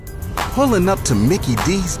Pulling up to Mickey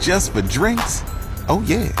D's just for drinks? Oh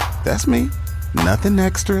yeah, that's me. Nothing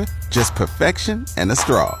extra, just perfection and a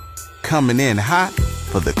straw. Coming in hot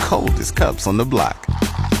for the coldest cups on the block.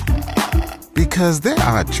 Because there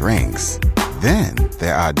are drinks. Then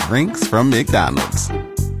there are drinks from McDonald's.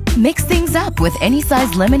 Mix things up with any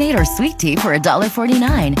size lemonade or sweet tea for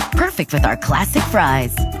 $1.49. Perfect with our classic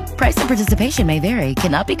fries. Price and participation may vary.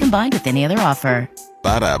 Cannot be combined with any other offer.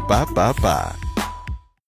 Ba-da-ba-ba-ba.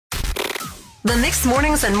 The Mixed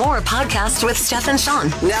Mornings and More podcast with Steph and Sean.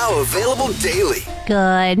 Now available daily.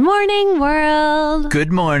 Good morning, world.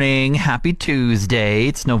 Good morning. Happy Tuesday.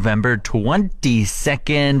 It's November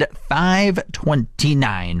 22nd,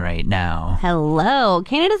 5:29 right now. Hello.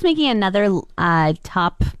 Canada's making another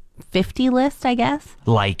top 50 list, I guess.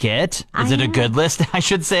 Like it? Is it a good list, I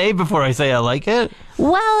should say, before I say I like it?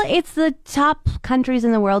 Well, it's the top countries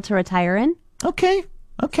in the world to retire in. Okay,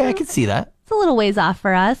 I can see that. It's a little ways off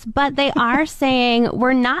for us, but they are saying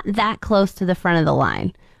we're not that close to the front of the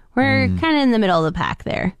line. We're kind of in the middle of the pack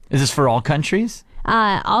there. Is this for all countries?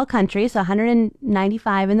 All countries,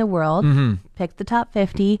 195 in the world. Pick the top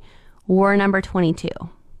 50. We're number 22.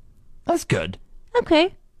 That's good.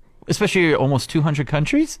 Okay. Especially almost 200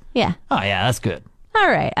 countries? Yeah. Oh, yeah, that's good. All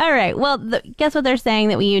right. Well, guess what they're saying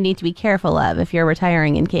that you need to be careful of if you're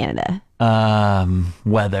retiring in Canada?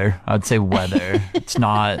 Weather. I would say weather. It's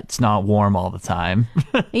not warm all the time.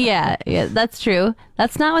 Yeah, that's true.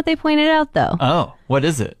 That's not what they pointed out, though. Oh, what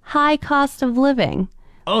is it? High cost of living.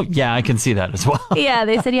 Oh, yeah, I can see that as well. Yeah,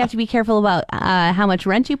 they said you have to be careful about how much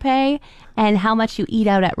rent you pay and how much you eat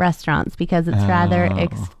out at restaurants because it's rather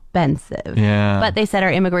expensive. Yeah. But they said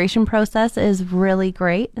our immigration process is really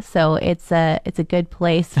great, so it's a good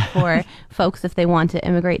place for folks if they want to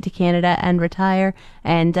immigrate to Canada and retire.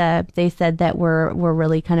 And they said that we're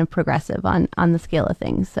really kind of progressive on the scale of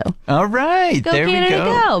things. So All right, go there Canada,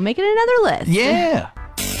 we go. Make it another list. Yeah.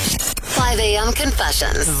 5 a.m.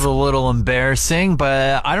 confessions. This is a little embarrassing,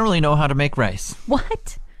 but I don't really know how to make rice.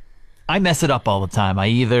 What? I mess it up all the time. I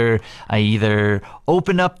either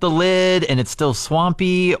open up the lid and it's still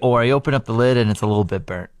swampy, or I open up the lid and it's a little bit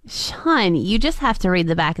burnt. Sean, you just have to read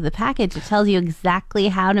the back of the package. It tells you exactly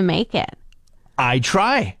how to make it. I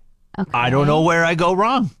try. Okay. I don't know where I go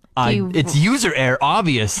wrong. It's user error,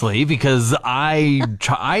 obviously, because I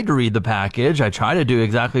tried to read the package. I try to do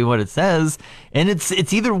exactly what it says, and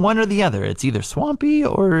it's either one or the other. It's either swampy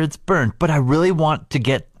or it's burnt. But I really want to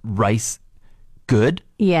get rice good.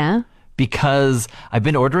 Yeah. Because I've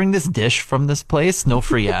been ordering this dish from this place, no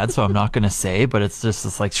free ad, so I'm not going to say, but it's just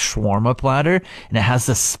this like shawarma platter, and it has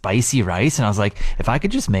this spicy rice, and I was like, if I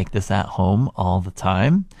could just make this at home all the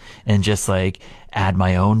time and just like add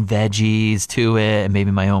my own veggies to it and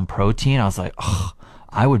maybe my own protein, I was like, oh,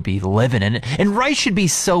 I would be living in it. And rice should be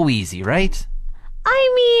so easy, right?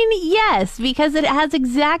 I mean, yes, because it has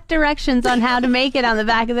exact directions on how to make it on the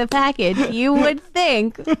back of the package. You would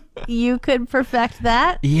think you could perfect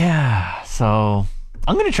that. Yeah, so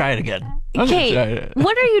I'm going to try it again. Okay,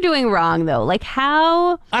 what are you doing wrong, though? Like,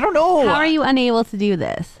 how... I don't know. How are you unable to do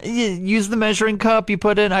this? You use the measuring cup, you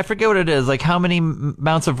put in, I forget what it is, like how many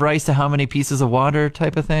amounts of rice to how many pieces of water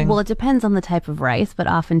type of thing? Well, it depends on the type of rice, but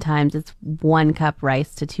oftentimes it's 1 cup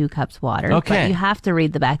rice to 2 cups water. Okay. But you have to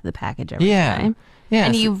read the back of the package every time. Yeah.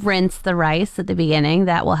 And you rinse the rice at the beginning.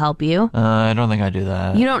 That will help you. I don't think I do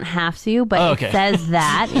that. You don't have to, but it says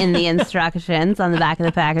that in the instructions on the back of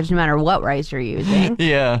the package, no matter what rice you're using.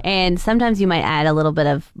 Yeah. And sometimes you might add a little bit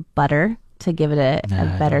of butter to give it a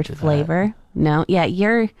better flavor. No? Yeah,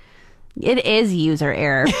 it is user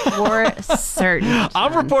error for certain. I'll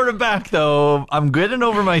report it back, though. I'm getting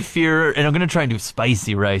over my fear, and I'm going to try and do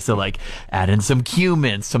spicy rice. So, like, add in some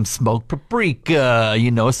cumin, some smoked paprika,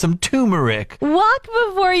 some turmeric. Walk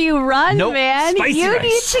before you run, Nope, man. spicy You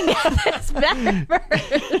rice. need to get this better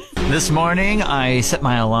first. This morning, I set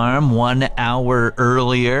my alarm 1 hour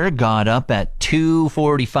earlier, got up at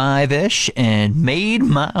 2:45-ish, and made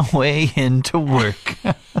my way into work.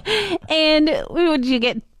 And would you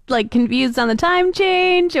get confused on the time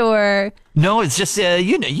change, or? No, it's just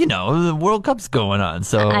the World Cup's going on.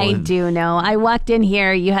 So I do know. I walked in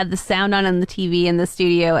here, you had the sound on the TV in the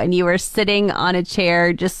studio, and you were sitting on a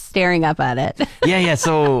chair just staring up at it. Yeah.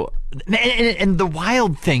 So, and the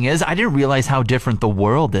wild thing is, I didn't realize how different the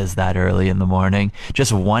world is that early in the morning,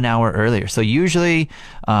 just 1 hour earlier. So usually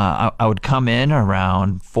I would come in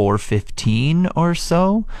around 4:15 or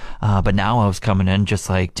so, but now I was coming in just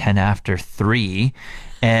like 10 after 3.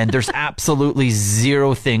 And there's absolutely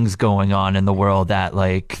zero things going on in the world at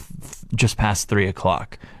like just past 3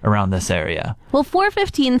 o'clock around this area. Well,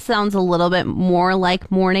 4:15 sounds a little bit more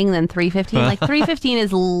like morning than 3:15. Like 3:15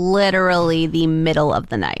 is literally the middle of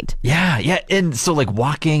the night. Yeah. And so like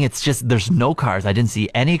walking, it's just, there's no cars. I didn't see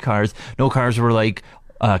any cars. No cars were like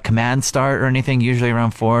command start or anything. Usually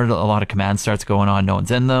around 4, a lot of command starts going on. No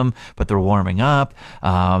one's in them, but they're warming up.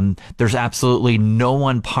 There's absolutely no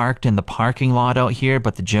one parked in the parking lot out here,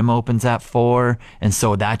 but the gym opens at 4. And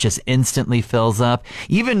so that just instantly fills up.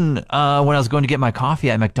 Even when I was going to get my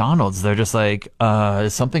coffee at McDonald's, they're just like,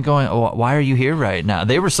 is something going, why are you here right now?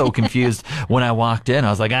 They were so confused when I walked in.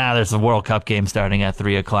 I was like, there's a World Cup game starting at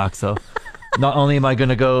 3 o'clock. So not only am I going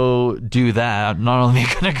to go do that, not only am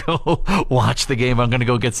I going to go watch the game, I'm going to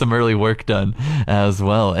go get some early work done as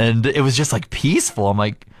well. And it was just like peaceful. I'm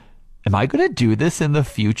like, am I going to do this in the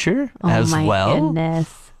future as well? Oh my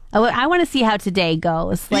goodness. Oh, I want to see how today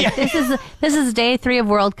goes. Like this is day 3 of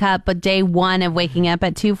World Cup, but day 1 of waking up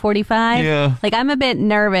at 2:45. Yeah. Like I'm a bit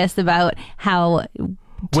nervous about how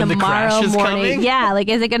When the crash tomorrow is morning. coming? Yeah, like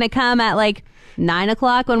is it going to come at like 9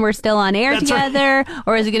 o'clock when we're still on air That's together,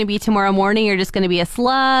 or is it going to be tomorrow morning? Or just going to be a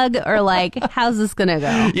slug, or like how's this going to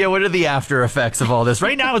go? Yeah, what are the after effects of all this?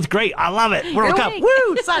 Right now, it's great. I love it. World Cup.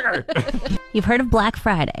 Woo, soccer. You've heard of Black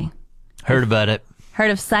Friday? Heard about it. Heard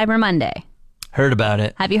of Cyber Monday? Heard about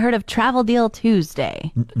it. Have you heard of Travel Deal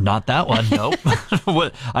Tuesday? Not that one. Nope.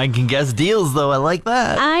 What? I can guess deals though. I like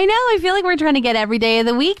that. I know. I feel like we're trying to get every day of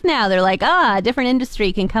the week now. They're like, a different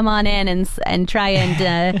industry can come on in and try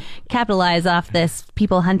and capitalize off this.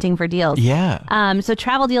 People hunting for deals. Yeah. So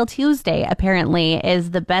Travel Deal Tuesday apparently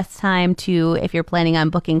is the best time to, if you're planning on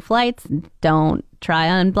booking flights, don't try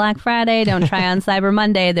on Black Friday. Don't try on Cyber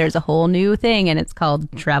Monday. There's a whole new thing, and it's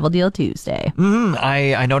called Travel Deal Tuesday.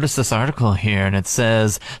 I noticed this article here, and it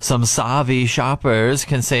says some savvy shoppers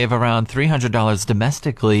can save around $300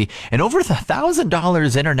 domestically and over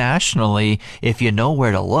 $1,000 internationally if you know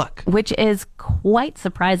where to look. Which is quite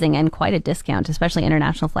surprising and quite a discount, especially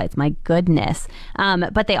international flights. My goodness.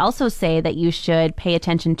 But they also say that you should pay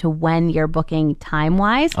attention to when you're booking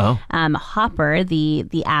time-wise. Oh. Hopper,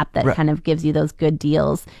 the app that kind of gives you those good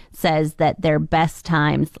deals, says that their best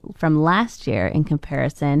times from last year in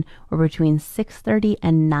comparison were between 6:30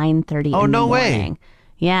 and 9:30 Oh, in the no way. morning.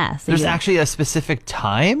 Yeah. So There's actually a specific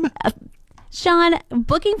time? Sean,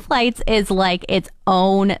 booking flights is like its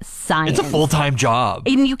own science. It's a full-time job.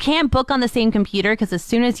 And you can't book on the same computer because as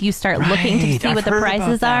soon as you start looking to see I've what the heard about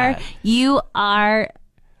prices are, that. you are...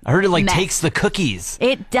 I heard it like Mess. takes the cookies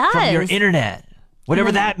It does. from your internet.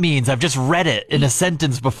 Whatever that means. I've just read it in a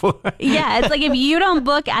sentence before. Yeah, it's like if you don't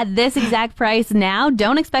book at this exact price now,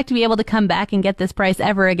 don't expect to be able to come back and get this price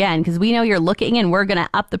ever again because we know you're looking and we're going to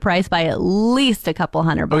up the price by at least a couple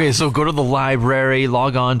 $100. Okay, so go to the library,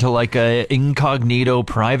 log on to like a incognito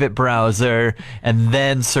private browser, and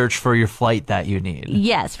then search for your flight that you need.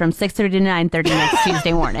 Yes, from 6:30 to 9:30 next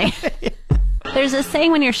Tuesday morning. There's a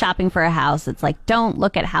saying when you're shopping for a house, it's like, don't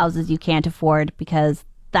look at houses you can't afford because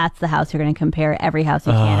that's the house you're going to compare every house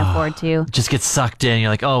you can't afford to. Just get sucked in. You're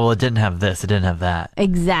like, oh, well, it didn't have this. It didn't have that.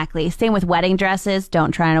 Exactly. Same with wedding dresses.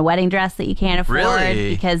 Don't try on a wedding dress that you can't afford.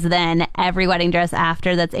 Really? Because then every wedding dress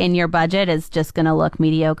after that's in your budget is just going to look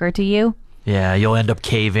mediocre to you. Yeah, you'll end up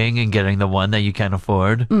caving and getting the one that you can't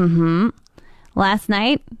afford. Last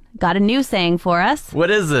night, got a new saying for us. What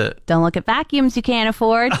is it? Don't look at vacuums you can't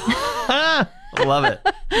afford. I love it.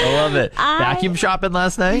 I love it. Vacuum shopping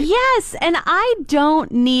last night? Yes, and I don't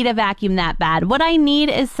need a vacuum that bad. What I need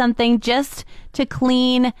is something just to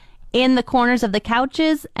clean in the corners of the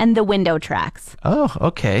couches and the window tracks. Oh,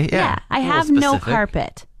 okay. Yeah. I A little have no specific.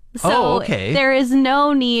 carpet. So okay. there is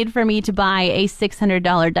no need for me to buy a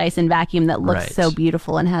 $600 Dyson vacuum that looks Right. so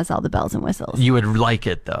beautiful and has all the bells and whistles. You would like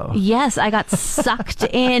it, though. Yes, I got sucked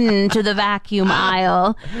into the vacuum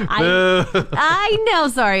aisle. I know,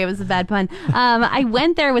 sorry, it was a bad pun. I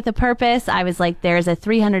went there with a purpose. I was like, there's a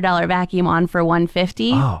 $300 vacuum on for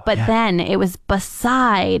 $150. Oh, but yeah. then it was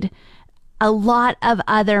beside a lot of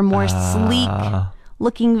other more sleek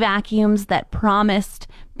looking vacuums that promised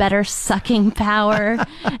better sucking power.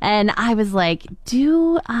 And I was like,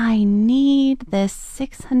 do I need this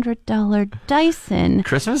 $600 Dyson?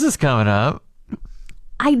 Christmas is coming up.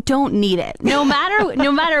 I don't need it. No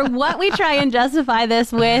matter what we try and justify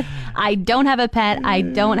this with, I don't have a pet, I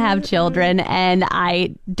don't have children, and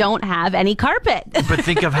I don't have any carpet. But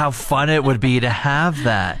think of how fun it would be to have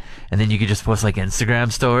that. And then you could just post like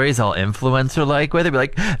Instagram stories, all influencer like, where they'd be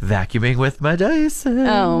like, vacuuming with my Dyson.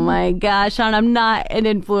 Oh my gosh, Sean, I'm not an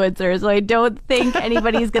influencer, so I don't think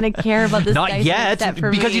anybody's going to care about this Not Dyson yet, except for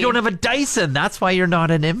because me. you don't have a Dyson. That's why you're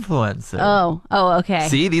not an influencer. Oh, okay.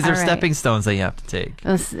 See, these are All right. stepping stones that you have to take.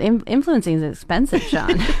 Influencing is expensive,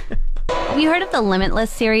 Sean. Have you heard of the Limitless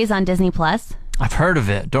series on Disney Plus? I've heard of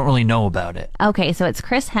it. Don't really know about it. Okay, so it's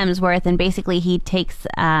Chris Hemsworth, and basically he takes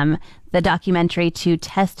the documentary to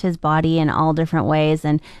test his body in all different ways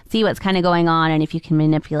and see what's kind of going on and if you can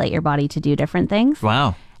manipulate your body to do different things.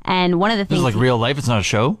 Wow. And one of the This things... is like real life? It's not a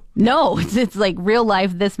show? No, it's like real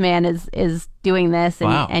life. This man is doing this and,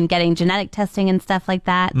 Wow. and getting genetic testing and stuff like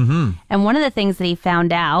that. Mm-hmm. And one of the things that he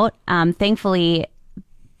found out, thankfully...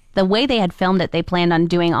 The way they had filmed it, they planned on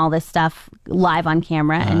doing all this stuff live on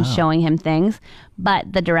camera and showing him things.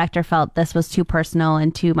 But the director felt this was too personal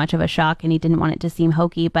and too much of a shock, and he didn't want it to seem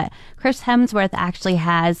hokey. But Chris Hemsworth actually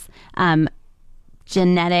has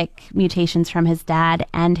genetic mutations from his dad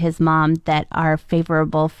and his mom that are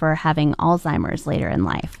favorable for having Alzheimer's later in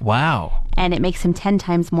life. Wow. And it makes him 10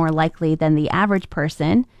 times more likely than the average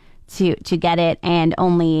person to get it, and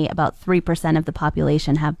only about 3% of the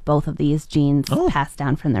population have both of these genes passed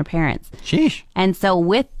down from their parents. Sheesh. And so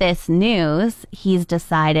with this news, he's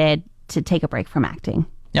decided to take a break from acting.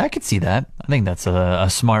 Yeah, I could see that. I think that's a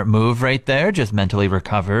smart move right there. Just mentally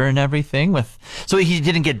recover and everything. So he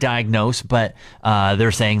didn't get diagnosed, but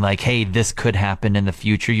they're saying like, hey, this could happen in the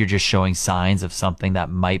future. You're just showing signs of something that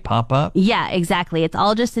might pop up. Yeah, exactly. It's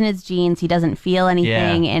all just in his genes. He doesn't feel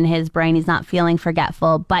anything in his brain. He's not feeling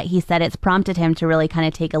forgetful, but he said it's prompted him to really kind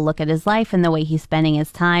of take a look at his life and the way he's spending his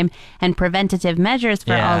time. And preventative measures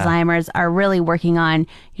for Alzheimer's are really working on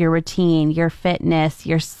your routine, your fitness,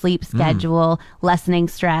 your sleep schedule, lessening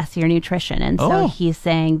stress, your nutrition. And so he's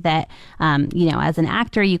saying that, as an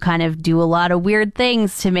actor, you kind of do a lot of weird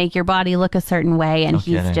things to make your body look a certain way. And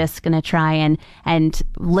he's just going to try and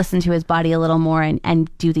listen to his body a little more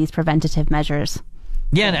and do these preventative measures.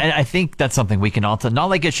 Yeah, and I think that's something we can also, not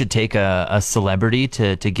like it should take a celebrity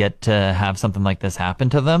to get to have something like this happen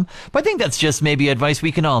to them. But I think that's just maybe advice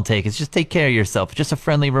we can all take. It's just take care of yourself. Just a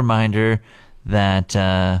friendly reminder that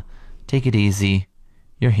take it easy.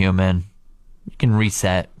 You're human. You can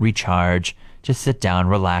reset, recharge, just sit down,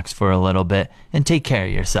 relax for a little bit, and take care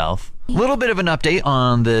of yourself. A little bit of an update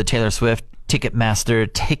on the Taylor Swift Ticketmaster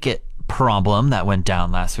ticket problem that went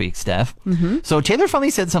down last week, Steph. Mm-hmm. So Taylor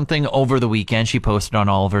finally said something over the weekend. She posted on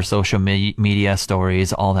all of her social media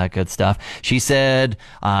stories, all that good stuff. She said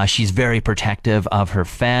she's very protective of her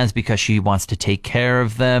fans because she wants to take care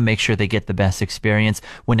of them, make sure they get the best experience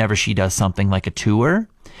whenever she does something like a tour.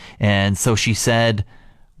 And so she said,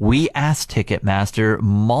 we asked Ticketmaster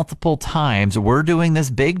multiple times, we're doing this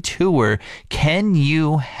big tour. Can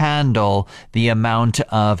you handle the amount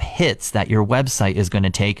of hits that your website is going to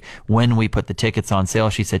take when we put the tickets on sale?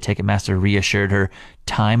 She said Ticketmaster reassured her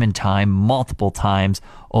time and time, multiple times,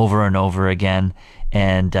 over and over again.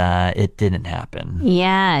 And it didn't happen.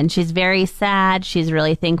 Yeah, and she's very sad. She's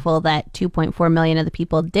really thankful that 2.4 million of the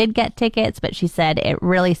people did get tickets, but she said it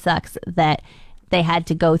really sucks that they had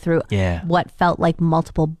to go through what felt like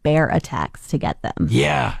multiple bear attacks to get them.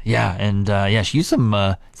 Yeah. And she used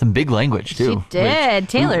some big language too. She did.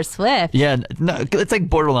 Taylor Swift. Yeah, no, it's like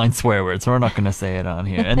borderline swear words, so we're not going to say it on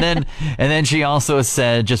here. And then she also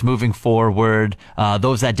said, just moving forward,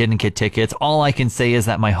 those that didn't get tickets, all I can say is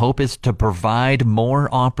that my hope is to provide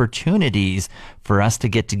more opportunities for us to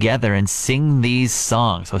get together and sing these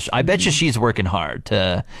songs. So I bet you she's working hard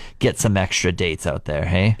to get some extra dates out there,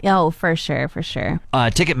 hey? Oh, for sure.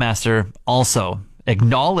 Ticketmaster also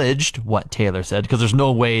acknowledged what Taylor said, because there's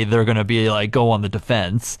no way they're going to be like, go on the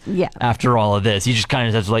defense after all of this. You just kind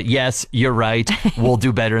of have to like, yes, you're right. We'll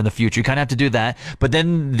do better in the future. You kind of have to do that. But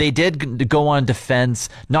then they did go on defense,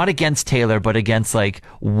 not against Taylor, but against like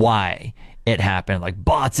why it happened. Like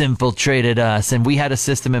bots infiltrated us and we had a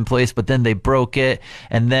system in place, but then they broke it.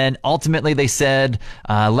 And then ultimately they said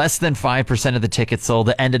less than 5% of the tickets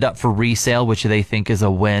sold ended up for resale, which they think is a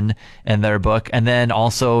win in their book. And then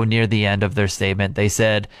also near the end of their statement, they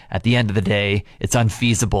said at the end of the day, it's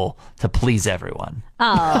unfeasible to please everyone.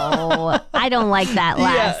 Oh, I don't like that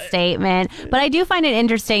last statement. But I do find it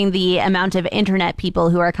interesting the amount of internet people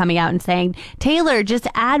who are coming out and saying, Taylor, just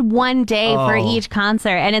add one day for each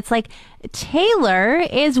concert. And it's like, Taylor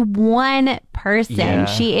is one person. Yeah.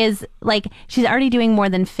 She is like, she's already doing more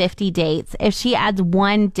than 50 dates. If she adds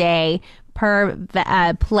one day per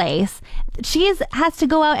place, she has to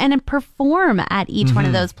go out and perform at each one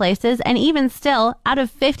of those places. And even still, out of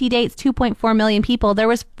 50 dates, 2.4 million people, there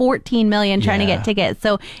was 14 million trying to get tickets.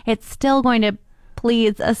 So it's still going to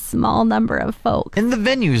please a small number of folks. In the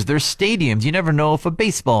venues, there's stadiums. You never know if a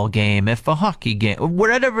baseball game, if a hockey game,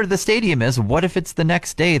 wherever the stadium is, what if it's the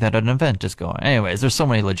next day that an event is going? Anyways, there's so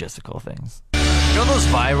many logistical things. You know those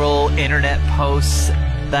viral internet posts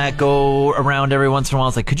that go around every once in a while.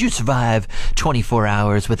 It's like, could you survive 24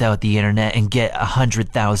 hours without the internet and get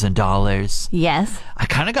 $100,000? Yes. I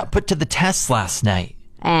kind of got put to the test last night.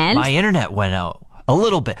 And? My internet went out. A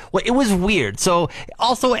little bit. Well, it was weird. So,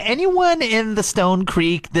 also, anyone in the Stone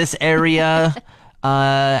Creek, this area,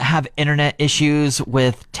 have internet issues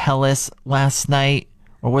with TELUS last night?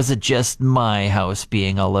 Or was it just my house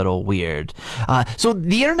being a little weird? So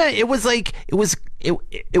the internet, it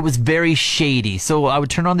was very shady. So I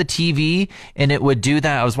would turn on the TV and it would do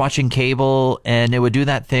that. I was watching cable and it would do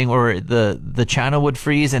that thing or the channel would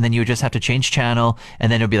freeze and then you would just have to change channel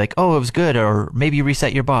and then it would be like, oh, it was good. Or maybe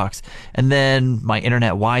reset your box. And then my internet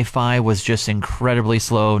Wi-Fi was just incredibly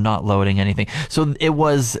slow, not loading anything. So it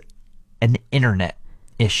was an internet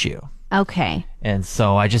issue. Okay. And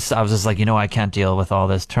so I was just like, I can't deal with all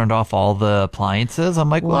this. Turned off all the appliances. I'm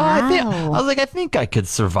like, well, Wow. I think I could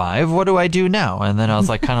survive. What do I do now? And then I was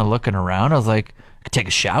like, kind of looking around. I was like, I could take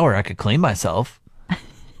a shower. I could clean myself.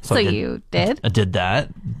 So you did? I did that.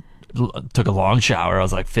 Took a long shower. I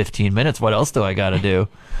was like, 15 minutes. What else do I got to do?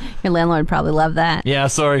 Your landlord probably loved that. Yeah,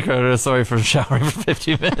 sorry, Curtis. Sorry for showering for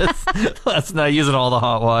 15 minutes last night, using all the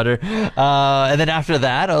hot water. And then after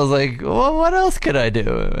that, I was like, well, what else could I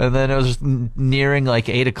do? And then it was just nearing like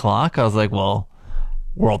 8 o'clock. I was like, well,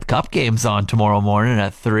 World Cup game's on tomorrow morning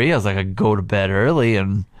at 3. I was like, I could go to bed early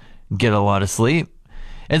and get a lot of sleep.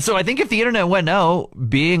 And so I think if the internet went out,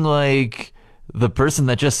 being like the person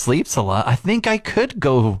that just sleeps a lot, I think I could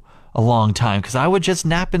go a long time because I would just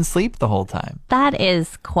nap and sleep the whole time. That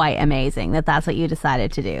is quite amazing that that's what you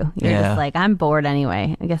decided to do. You're just like, I'm bored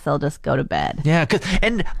anyway. I guess I'll just go to bed. Yeah,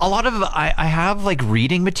 and a lot of I have like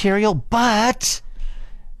reading material, but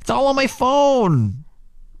it's all on my phone.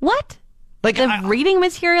 What? Like The reading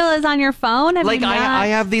material is on your phone? Have like you not? I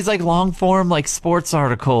have these like long form like sports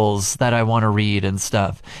articles that I want to read and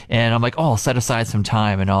stuff, and I'm like, oh, I'll set aside some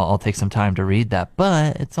time and I'll take some time to read that,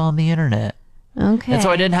 but it's on the internet. Okay. And so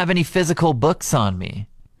I didn't have any physical books on me.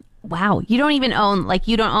 Wow. You don't even own,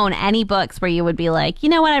 you don't own any books where you would be like, you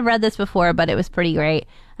know what, I've read this before, but it was pretty great.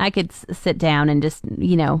 I could sit down and just,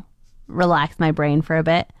 relax my brain for a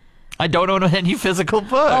bit. I don't own any physical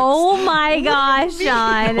books. Oh my gosh,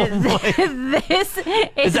 Sean. This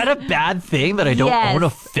Is that a bad thing that I don't Yes. own a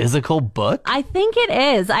physical book? I think it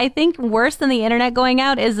is. I think worse than the internet going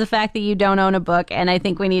out is the fact that you don't own a book, and I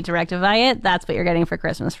think we need to rectify it. That's what you're getting for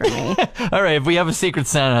Christmas from me. All right, if we have a Secret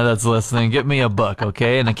Santa that's listening, get me a book,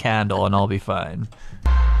 okay, and a candle, and I'll be fine.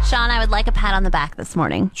 Sean, I would like a pat on the back this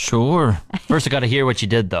morning. Sure. First, I got to hear what you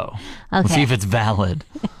did, though. Let's Okay. see if it's valid.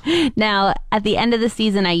 Now, at the end of the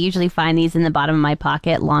season, I usually find these in the bottom of my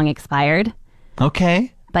pocket, long expired.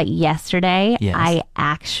 Okay. But yesterday, Yes. I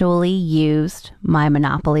actually used my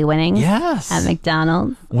Monopoly winnings Yes. at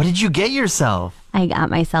McDonald's. What did you get yourself? I got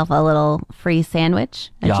myself a little free sandwich,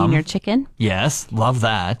 a Yum. junior chicken, Yes, love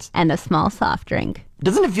that. and a small soft drink.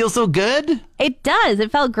 Doesn't it feel so good? It does.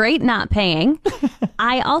 It felt great not paying.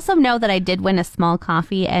 I also know that I did win a small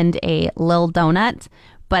coffee and a little donut,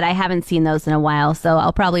 but I haven't seen those in a while, so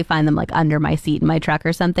I'll probably find them under my seat in my truck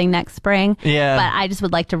or something next spring. Yeah. But I just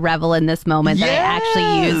would like to revel in this moment that I actually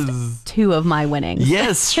Yes. used 2 of my winnings.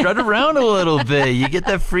 Yes, strut around a little bit. You get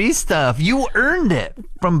that free stuff. You earned it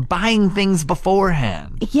from buying things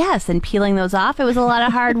beforehand. Yes, and peeling those off, it was a lot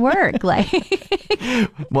of hard work.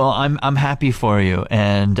 Well, I'm happy for you,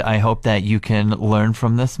 and I hope that you can learn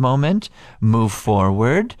from this moment, move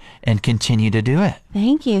forward, and continue to do it.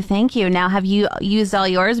 Thank you, thank you. Now, have you used all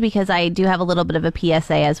yours? Because I do have a little bit of a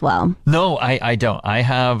PSA as well. No, I don't. I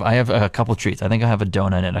have a couple treats. I think I have a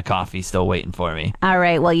donut and a coffee still waiting for me. All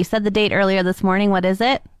right, well, you said the date earlier this morning. What is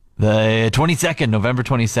it? The 22nd, November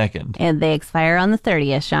 22nd. And they expire on the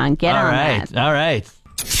 30th, Sean. Get All on right, that. all right.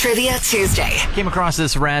 Trivia Tuesday. Came across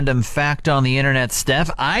this random fact on the internet,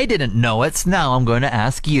 Steph. I didn't know it, so now I'm going to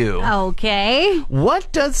ask you. Okay.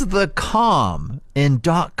 What does the com in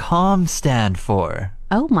 .com stand for?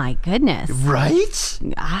 Oh my goodness. Right?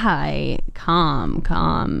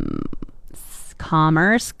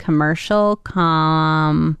 Commerce, commercial,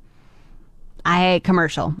 commercial. I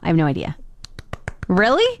have no idea.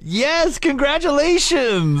 Really? Yes,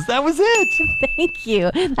 congratulations. That was it. Thank you.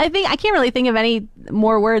 I can't really think of any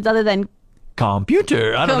more words other than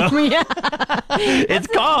Computer. I don't know. yeah. It's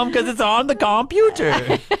com because it's on the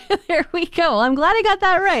computer. There we go. I'm glad I got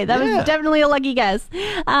that right. That Yeah. was definitely a lucky guess.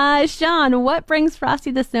 Sean, what brings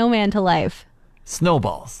Frosty the Snowman to life?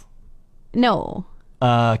 Snowballs. No.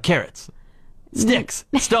 Carrots. Sticks.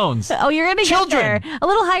 Stones. Oh, you're gonna Children. get there. A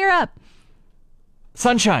little higher up.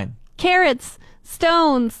 Sunshine. Carrots,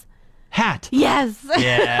 stones. Hat. Yes.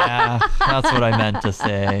 Yeah, that's what I meant to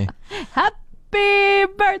say. Happy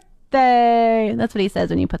birthday birthday. That's what he says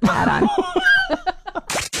when you put the hat on.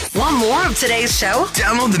 Want more of today's show?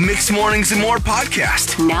 Download the Mixed Mornings and More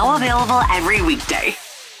podcast. Now available every weekday.